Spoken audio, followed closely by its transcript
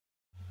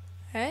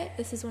Alright,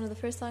 this is one of the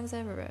first songs I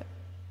ever wrote,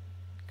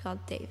 called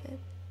David.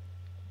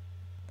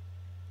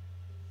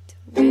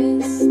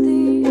 Twist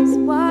these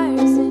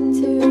wires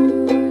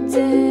into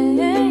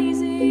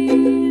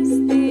daisies,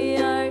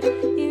 the art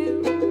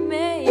you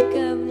make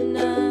of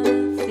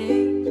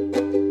nothing.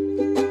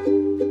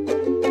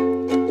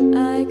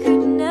 I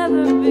could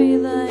never be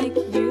like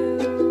you.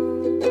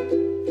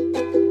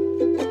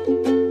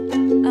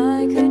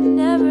 I could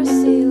never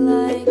see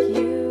like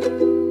you.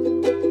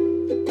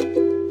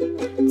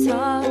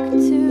 Talk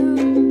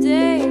to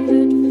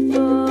David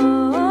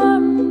for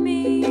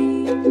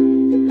me.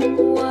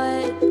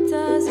 What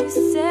does he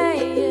say?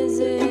 Is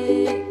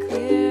it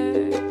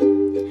clear?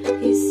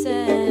 He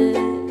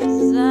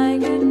says I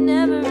could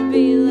never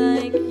be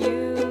like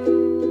you.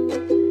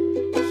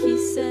 He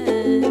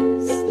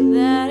says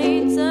that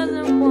he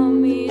doesn't want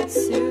me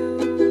to.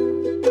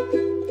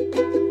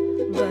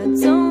 But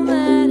don't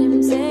let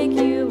him take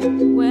you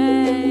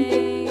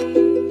away.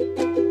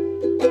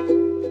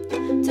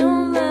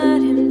 Don't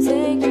let him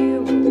take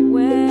you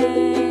away.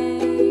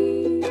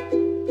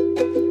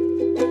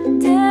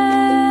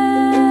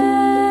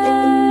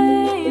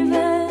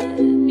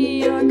 David,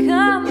 your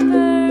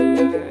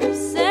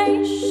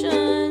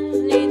conversations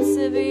need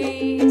to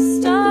be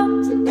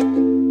stopped.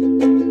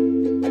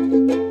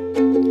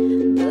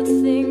 The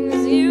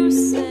things you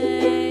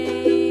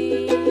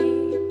say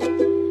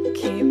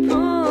keep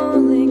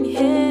pulling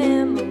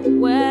him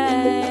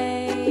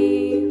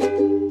away.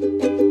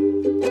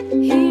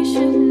 He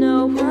should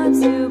know what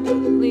to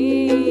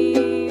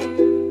believe,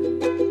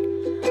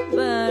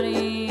 but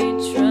he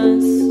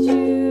trusts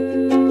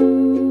you.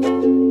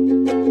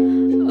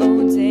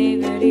 Oh,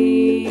 David,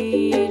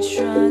 he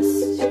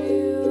trusts you.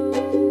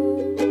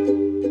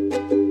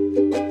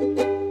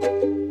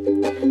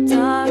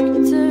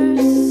 Doctor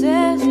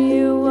says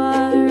you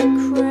are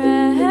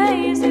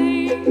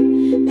crazy.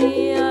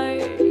 The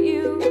art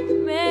you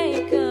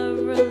make a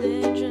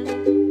religion.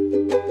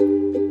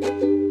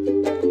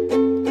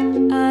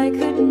 I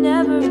could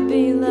never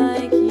be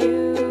like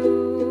you.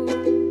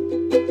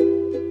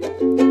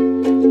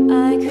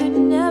 I could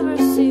never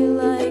see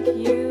like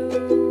you.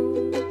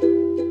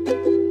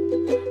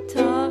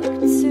 Talk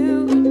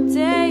to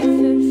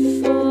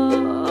David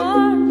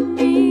for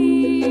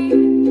me.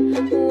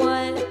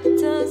 What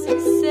does he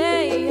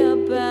say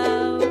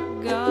about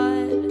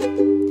God?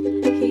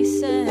 He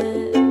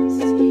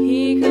says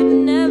he could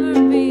never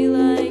be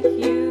like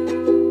you.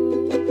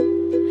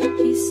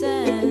 He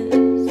says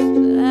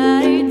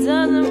that he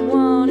doesn't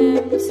want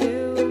him to.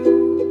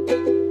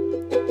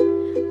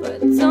 But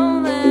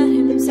don't let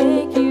him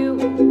take you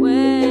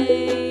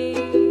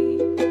away.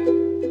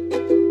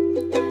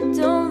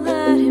 Don't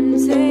let him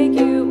take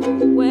you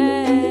away.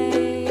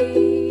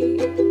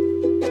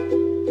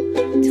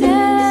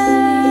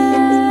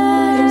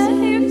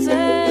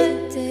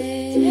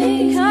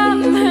 David,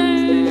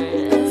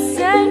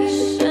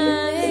 conversations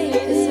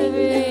to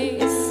be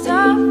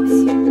stopped.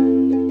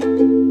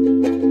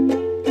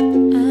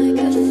 I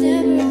could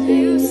never be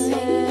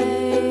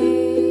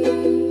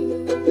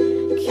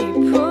keep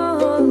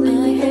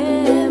pulling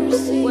him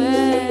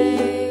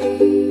away.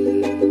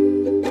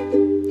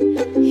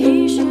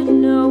 He should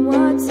know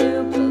what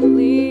to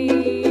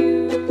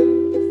believe,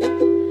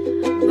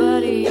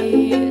 but he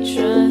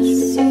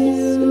trusts you.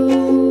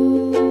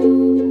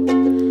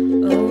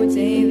 Oh,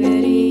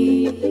 David,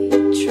 he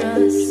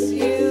trusts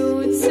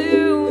you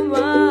too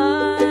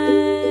much.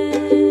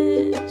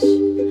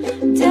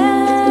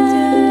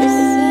 David,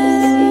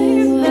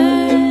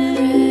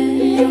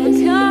 your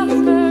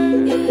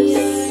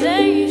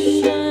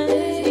conversation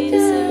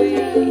needs to be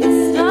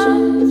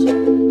stopped.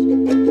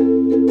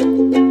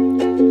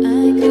 I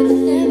could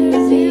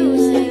never be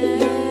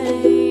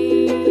like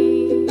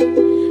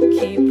you.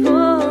 Keep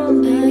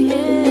pulling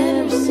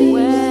him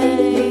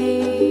away.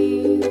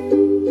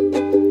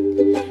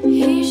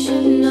 He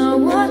should know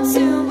what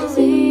to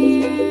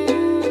believe,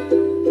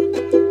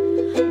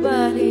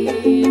 but he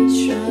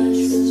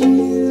trusts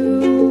you.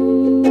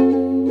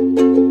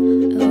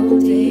 Oh,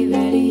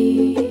 David,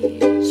 he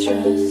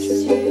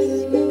trusts you.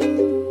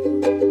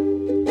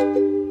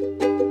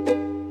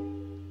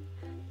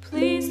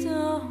 Please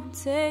don't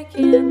take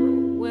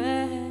him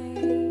away.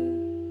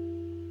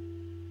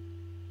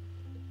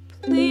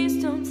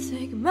 Please don't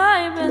take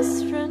my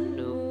best friend